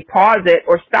and you pause it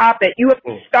or stop it, you have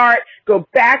to start, go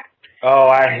back. Oh,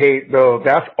 I hate those.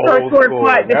 That's old school.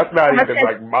 That's not even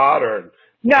like modern.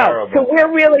 No, Terrible. so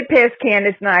we're really pissed,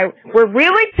 Candace and I. We're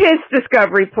really pissed,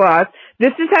 Discovery Plus.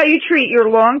 This is how you treat your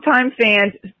longtime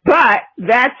fans. But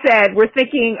that said, we're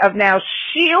thinking of now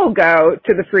she'll go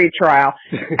to the free trial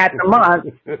at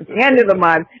the end of the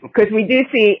month, because we do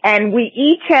see, and we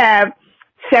each have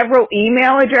several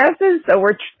email addresses, so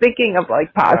we're thinking of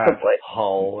like possibly. That's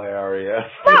hilarious.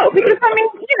 No, because I mean,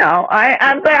 you know,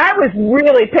 but I was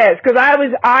really pissed because I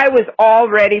was all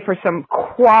ready for some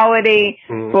quality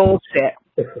bullshit.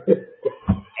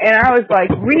 And I was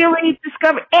like, really,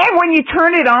 Discovery? And when you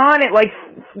turn it on, it like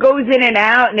goes in and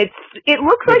out, and it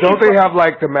looks like. Don't they have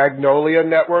like the Magnolia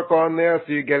Network on there?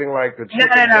 So you're getting like the. No,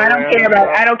 I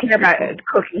don't care about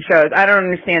cooking shows. I don't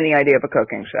understand the idea of a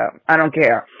cooking show. I don't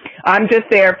care. I'm just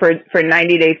there for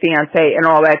 90 Day Fiancé and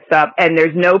all that stuff. And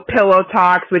there's no pillow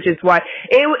talks, which is why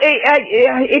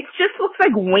it just looks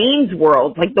like Wayne's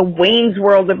World, like the Wayne's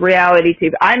World of reality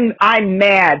TV. I'm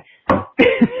mad.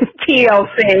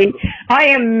 TLC, I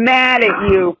am mad at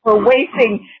you for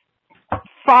wasting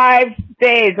 5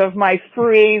 days of my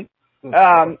free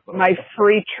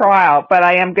trial, but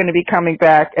I am going to be coming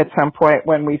back at some point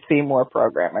when we see more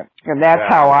programming, and that's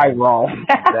how I roll.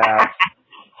 That's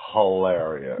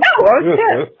hilarious. No, I was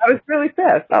pissed. I was really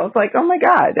pissed. I was like, oh my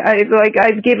God,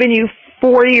 I've given you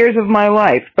 4 years of my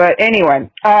life. But anyway,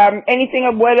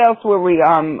 what else were we,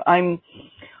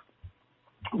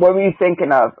 what were you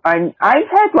thinking of? I've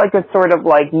had like a sort of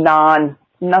like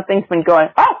nothing's been going.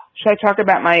 Oh, should I talk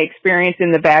about my experience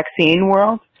in the vaccine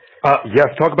world?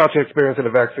 Yes, talk about your experience in the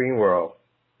vaccine world.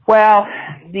 Well,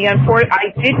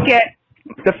 I did get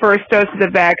the first dose of the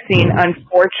vaccine.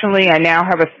 Unfortunately, I now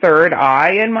have a third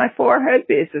eye in my forehead.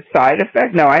 It's a side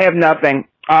effect. No, I have nothing.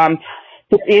 There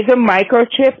is a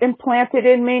microchip implanted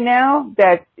in me now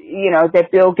that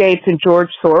Bill Gates and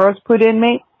George Soros put in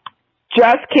me.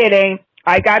 Just kidding.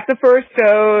 I got the first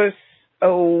dose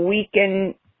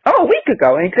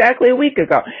exactly a week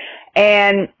ago.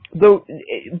 And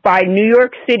by New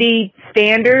York City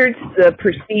standards, the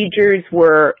procedures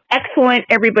were excellent.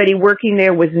 Everybody working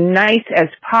there was nice as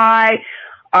pie.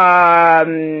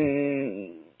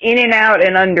 In and out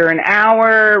in under an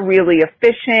hour, really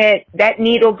efficient. That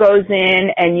needle goes in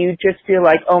and you just feel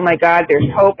like, oh my God, there's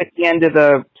hope at the end of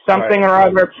the something or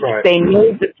other. Right. They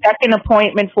made the second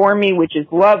appointment for me, which is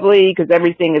lovely because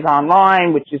everything is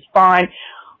online, which is fine.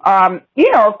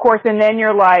 Of course, and then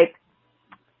you're like,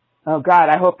 oh God,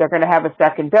 I hope they're going to have a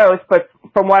second dose. But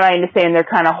from what I understand, they're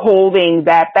kind of holding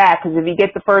that back because if you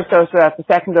get the first dose without the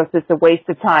second dose, it's a waste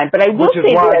of time. But I will say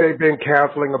which is why this. they've been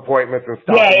canceling appointments and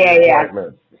stopping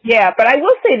appointments. Yeah, but I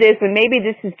will say this, and maybe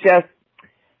this is just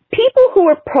people who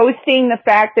are posting the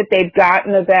fact that they've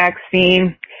gotten the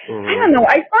vaccine. I don't know.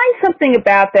 I find something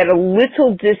about that a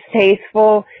little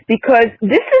distasteful because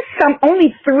this is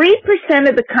only 3%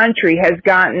 of the country has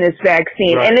gotten this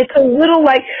vaccine. Right. And it's a little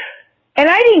like, and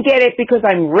I didn't get it because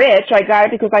I'm rich. I got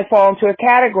it because I fall into a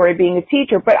category being a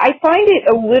teacher. But I find it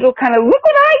a little kind of, look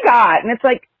what I got. And it's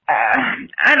like,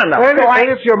 I don't know. And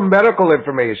it's your medical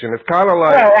information. It's kind of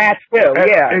like... Well, that's true,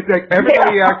 yeah. It's like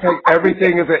everybody acts like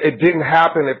everything it didn't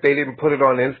happen if they didn't put it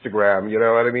on Instagram, you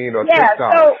know what I mean? Or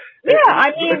TikTok. So,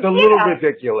 it's a little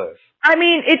ridiculous. I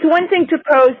mean, it's one thing to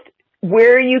post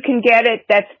where you can get it.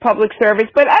 That's public service.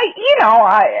 But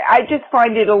I just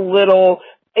find it a little...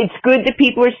 It's good that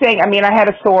people are saying... I mean, I had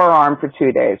a sore arm for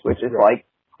 2 days, which is like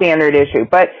standard issue.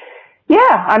 But... yeah,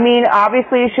 I mean,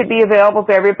 obviously it should be available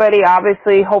to everybody,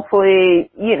 obviously, hopefully,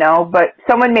 but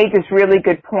someone made this really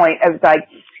good point of like,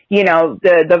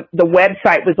 the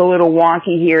website was a little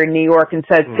wonky here in New York and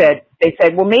they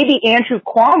said, well, maybe Andrew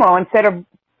Cuomo, instead of,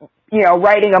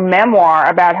 writing a memoir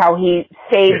about how he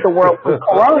saved the world from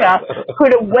Corona,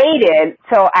 could have waited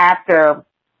till after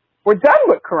we're done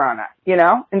with Corona,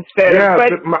 instead of...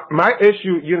 But my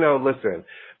issue, listen...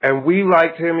 And we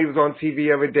liked him. He was on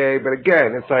TV every day. But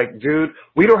again, it's like, dude,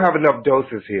 we don't have enough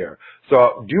doses here.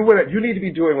 So you need to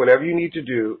be doing whatever you need to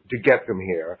do to get them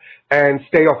here and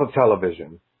stay off of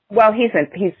television. Well, he's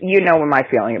what my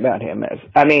feeling about him is.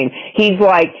 I mean, he's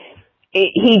like,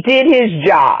 he did his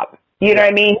job. You know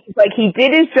what I mean? Like, he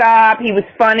did his job. He was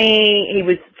funny. He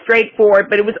was straightforward.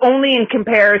 But it was only in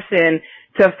comparison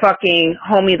to fucking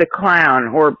Homie the Clown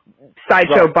or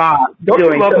Sideshow Bob. Don't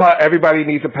you love how everybody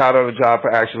needs a pat on the job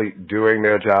for actually doing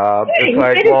their job? Yeah,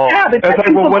 it's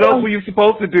like, what else were you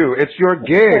supposed to do? It's your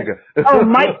gig. Oh,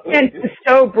 Mike Pence is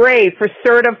so brave for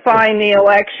certifying the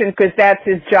election because that's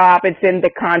his job. It's in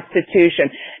the Constitution.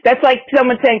 That's like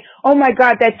someone saying, oh my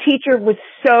God, that teacher was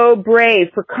so brave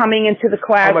for coming into the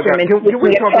classroom. Oh my God. Can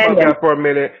we talk about that for a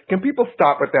minute? Can people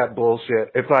stop with that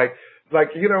bullshit? It's like,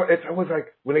 it's always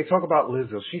like, when they talk about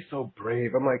Lizzo, she's so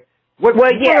brave. I'm like,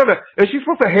 Well, yeah. Is she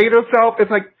supposed to hate herself?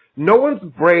 It's like, no one's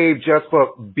brave just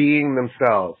for being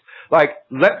themselves. Like,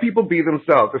 let people be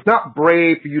themselves. It's not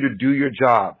brave for you to do your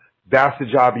job. That's the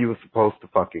job you were supposed to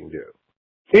fucking do.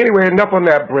 Anyway, enough on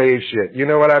that brave shit. You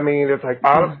know what I mean? It's like,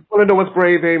 I want to know what's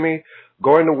brave, Amy?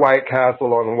 Going to White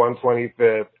Castle on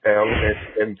 125th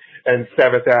and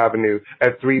 7th Avenue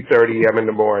at 3:30 a.m. in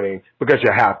the morning because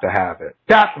you have to have it.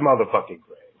 That's motherfucking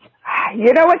brave.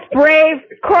 You know what's brave,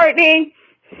 Courtney?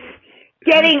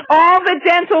 Getting all the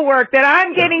dental work that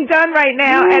I'm getting done right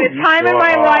now at a time in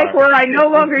my life where I no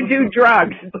longer do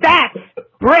drugs. That's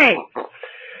brave.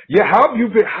 Yeah, how have you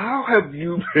been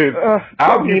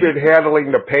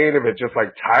handling the pain of it? Just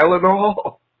like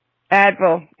Tylenol?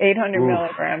 Advil, 800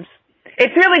 milligrams.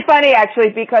 It's really funny, actually,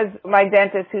 because my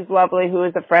dentist, who's lovely, who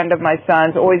is a friend of my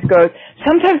son's, always goes,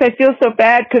 sometimes I feel so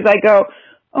bad because I go,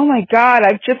 oh, my God,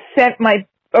 I've just sent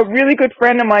a really good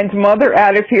friend of mine's mother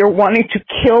out of here wanting to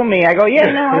kill me. I go,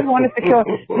 yeah, no, I wanted to kill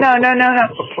her. No.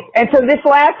 And so this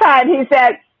last time he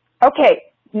said, okay,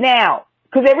 now,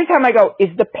 because every time I go, is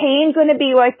the pain going to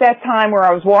be like that time where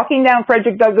I was walking down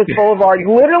Frederick Douglass Boulevard,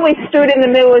 literally stood in the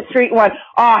middle of the street and went,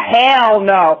 oh, hell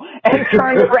no, and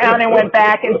turned around and went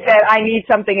back and said, I need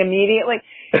something immediately.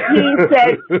 He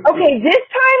said, okay, this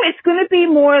time it's going to be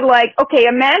more like, okay,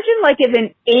 imagine like if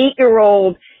an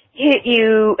 8-year-old hit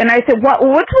you, and I said, what's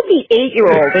with the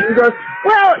 8-year-old? And he goes,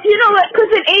 well, you know what,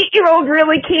 because an 8-year-old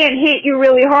really can't hit you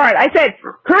really hard. I said,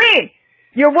 Kareem,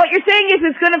 what you're saying is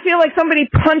it's going to feel like somebody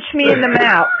punched me in the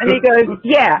mouth. And he goes,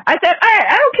 yeah. I said, all right,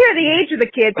 I don't care the age of the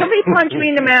kid. Somebody punched me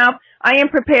in the mouth. I am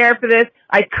prepared for this.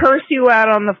 I curse you out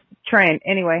on the train.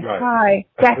 Anyway, right. Hi.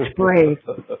 That's brave.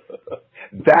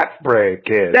 That's brave,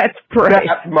 kid. That's brave.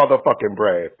 That's motherfucking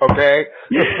brave, okay?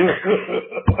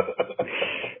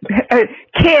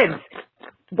 Kids,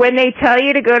 when they tell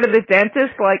you to go to the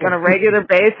dentist, like on a regular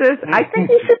basis, I think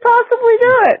you should possibly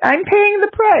do it. I'm paying the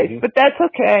price, but that's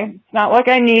okay. It's not like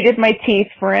I needed my teeth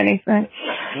for anything.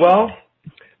 Well,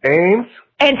 Ames?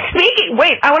 And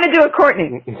wait, I want to do it,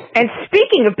 Courtney. And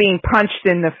speaking of being punched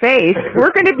in the face,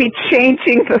 we're going to be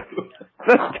changing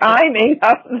the timing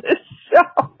of this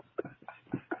show.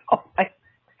 Oh, my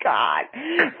God.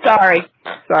 Sorry.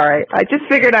 I just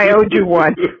figured I owed you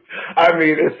one. I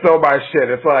mean, it's so my shit.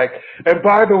 It's like, and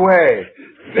by the way,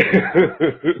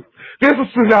 there's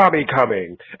a tsunami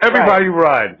coming. Everybody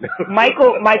run.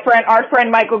 Michael, our friend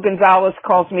Michael Gonzalez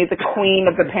calls me the queen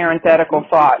of the parenthetical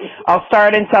thought. I'll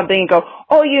start in something and go,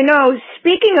 oh, you know,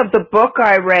 speaking of the book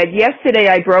I read, yesterday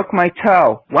I broke my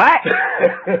toe. What?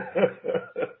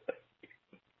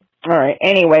 All right.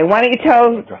 Anyway, why don't you tell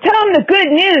them the good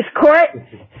news, Court?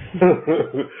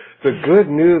 The good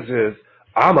news is,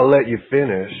 I'm going to let you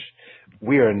finish.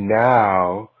 We are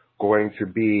now going to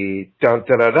be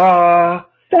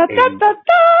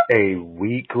a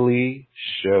weekly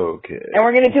show, kid. And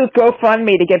we're going to do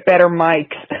GoFundMe to get better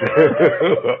mics.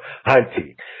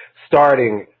 Hunty.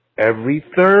 Starting every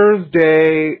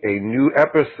Thursday, a new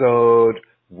episode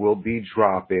will be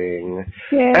dropping.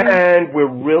 Yeah. And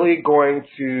we're really going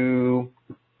to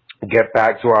get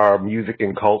back to our music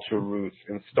and culture roots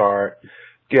and start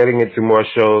getting into more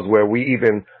shows where we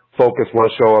even focus one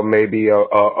show on maybe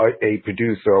a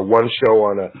producer, or one show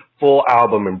on a full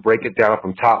album and break it down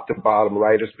from top to bottom,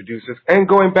 writers, producers, and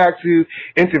going back to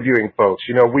interviewing folks.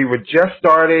 You know, we were just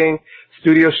starting,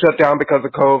 studios shut down because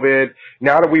of COVID.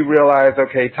 Now that we realize,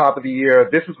 okay, top of the year,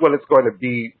 this is what it's going to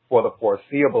be for the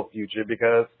foreseeable future,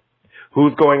 because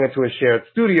who's going into a shared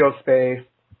studio space?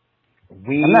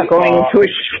 I'm not going into a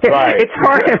shit. Right. It's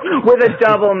hard with a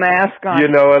double mask on. You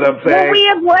know what I'm saying? Well, we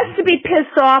have less to be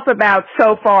pissed off about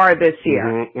so far this year.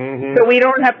 Mm-hmm. So we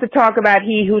don't have to talk about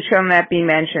he who shall not be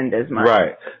mentioned as much.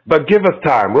 Right. But give us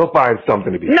time. We'll find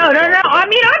something to be No. I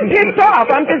mean, I'm pissed off.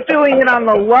 I'm just doing it on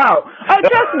the low. Oh,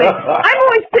 trust me. I'm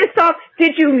always pissed off.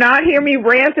 Did you not hear me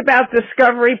rant about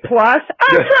Discovery Plus?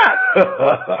 Oh, trust.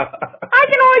 I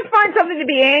can always find something to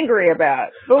be angry about.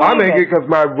 I'm angry because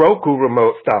my Roku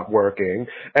remote stopped working.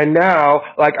 And now,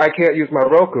 like, I can't use my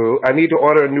Roku. I need to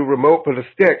order a new remote for the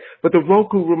stick. But the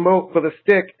Roku remote for the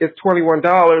stick is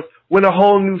 $21 when a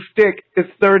whole new stick is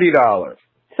 $30.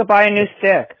 So buy a new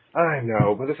stick. I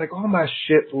know, but it's like all my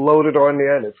shit's loaded on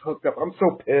there and it's hooked up. I'm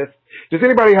so pissed. Does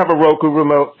anybody have a Roku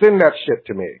remote? Send that shit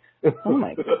to me. Oh,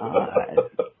 my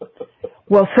God.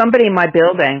 Well, somebody in my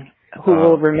building who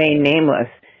will remain nameless,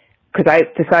 because I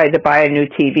decided to buy a new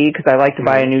TV, because I like to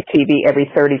buy a new TV every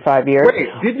 35 years. Wait,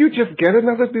 did you just get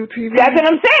another new TV? That's what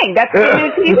I'm saying. That's the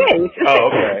new TV. Oh,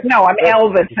 okay. No, I'm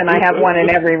Elvis, and I have one in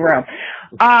every room.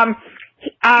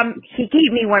 He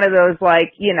gave me one of those,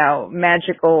 like,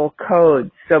 magical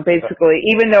codes. So basically,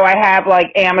 even though I have,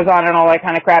 like, Amazon and all that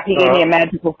kind of crap, he gave me a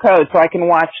magical code so I can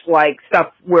watch, like,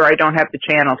 stuff where I don't have the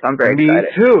channel, so I'm very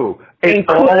excited. Me too. It's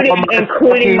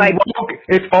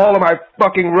all of my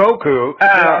fucking Roku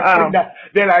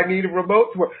that I need a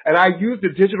remote for. And I use the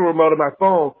digital remote on my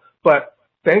phone, but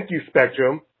thank you,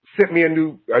 Spectrum, sent me a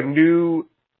new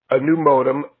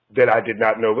modem that I did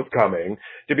not know was coming,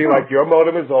 to be like, your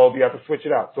modem is old, you have to switch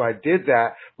it out. So I did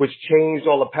that, which changed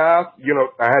all the paths.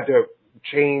 I had to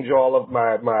change all of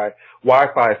my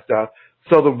Wi-Fi stuff.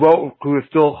 So the Roku is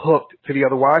still hooked to the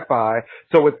other Wi-Fi.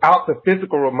 So without the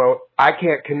physical remote, I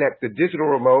can't connect the digital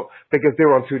remote because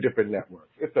they're on two different networks.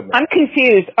 It's a mess. I'm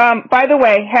confused. By the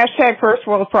way, # first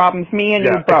world problems, me and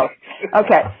you both.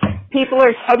 Okay. People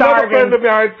are starving. Another friend of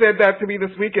mine said that to me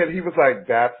this weekend. He was like,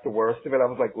 that's the worst of it. I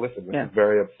was like, listen, this is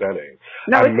very upsetting.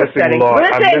 No, I'm it's upsetting.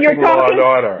 Listen, you're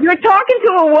talking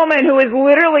to a woman who has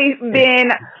literally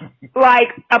been like,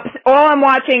 all I'm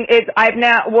watching is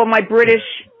my British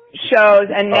shows,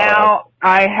 and now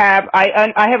I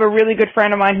have a really good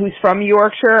friend of mine who's from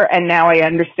Yorkshire, and now I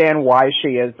understand why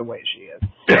she is the way she is.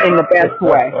 In the best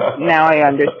way. Now I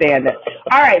understand it.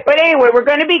 All right, but anyway, we're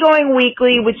going to be going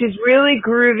weekly, which is really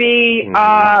groovy.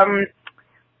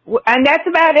 And that's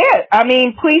about it. I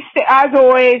mean, please, as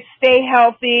always, stay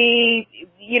healthy.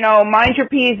 Mind your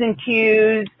P's and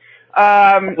Q's.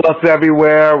 Us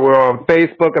everywhere. We're on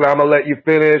Facebook, and I'm gonna let you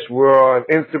finish. We're on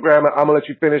Instagram, and I'm gonna let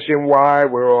you finish NY.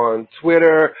 We're on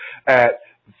Twitter at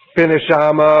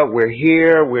Finishama. We're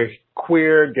here. We're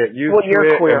queer. Get used to you're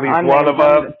it. Queer. At least one of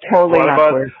us. Totally not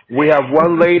queer. We have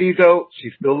one lady though.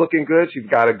 She's still looking good. She's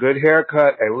got a good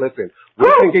haircut. And listen,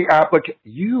 we're thinking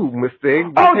you, Miss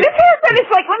Thing. Oh, this haircut is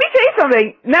like. Let me tell you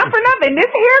something. Not for nothing.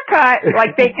 This haircut,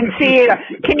 like they can see it.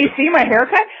 Can you see my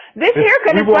haircut? This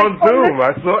haircut is like. We were on Zoom.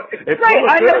 I saw it. Right.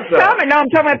 I know. No, I'm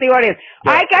talking about the audience.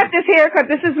 Yeah. I got this haircut.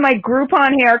 This is my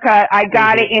Groupon haircut. I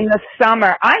got it in the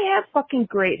summer. I have fucking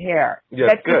great hair. Yes,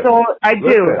 that's good. all I do.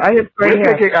 Listen, I have great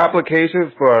hair. We're taking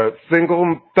applications for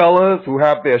single fellas who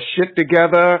have their shit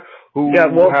together. We'll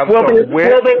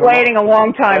be waiting a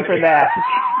long time for that.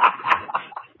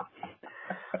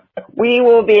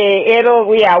 We'll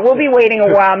be waiting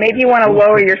a while. Maybe you want to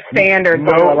lower your standards a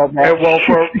little bit. Well,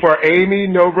 for Amy,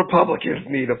 no Republicans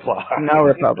need apply. No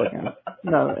Republicans.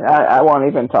 No, I won't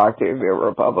even talk to you if you're a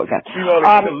Republican. She won't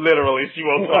talk to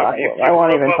you. I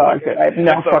won't even talk to you. I have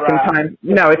no fucking time.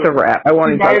 No, it's a wrap. I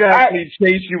won't even talk to you. Might actually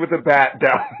chase you with a bat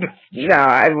down. No,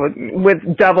 I would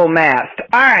with double mast.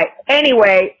 All right.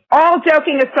 Anyway, all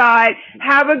joking aside,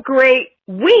 have a great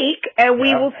week, and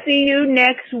we will see you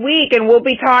next week, and we'll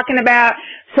be talking about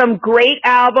some great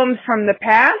albums from the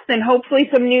past, and hopefully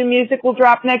some new music will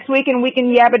drop next week, and we can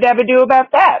yabba dabba do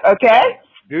about that, okay?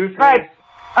 Deuces. All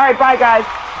right, bye guys.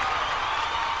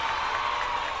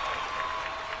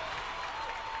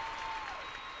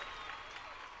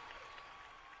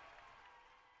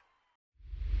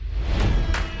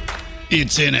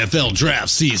 It's NFL draft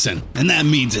season, and that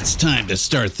means it's time to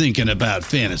start thinking about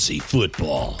fantasy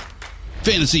football.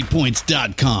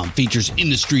 FantasyPoints.com features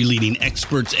industry-leading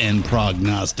experts and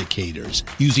prognosticators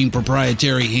using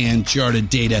proprietary hand-charted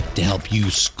data to help you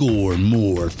score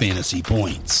more fantasy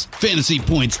points.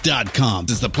 FantasyPoints.com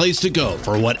is the place to go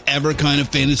for whatever kind of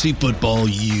fantasy football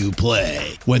you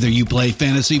play. Whether you play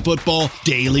fantasy football,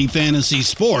 daily fantasy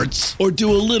sports, or do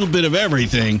a little bit of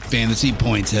everything, Fantasy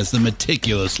Points has the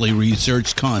meticulously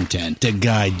researched content to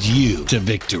guide you to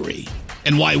victory.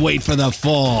 And why wait for the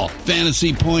fall?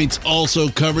 Fantasy Points also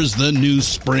covers the new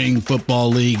spring football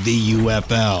league, the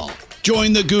UFL.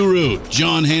 Join the guru,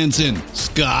 John Hansen,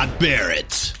 Scott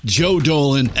Barrett, Joe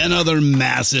Dolan, and other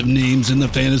massive names in the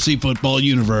fantasy football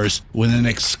universe with an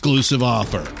exclusive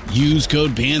offer. Use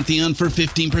code Pantheon for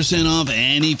 15% off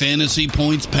any Fantasy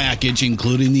Points package,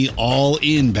 including the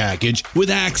all-in package,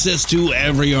 with access to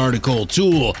every article,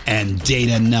 tool, and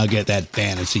data nugget that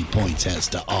Fantasy Points has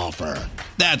to offer.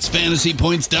 That's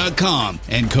FantasyPoints.com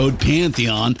and code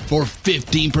Pantheon for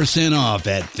 15% off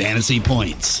at Fantasy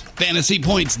Points.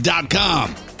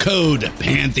 FantasyPoints.com, code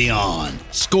Pantheon.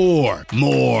 Score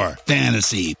more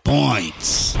fantasy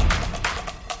points.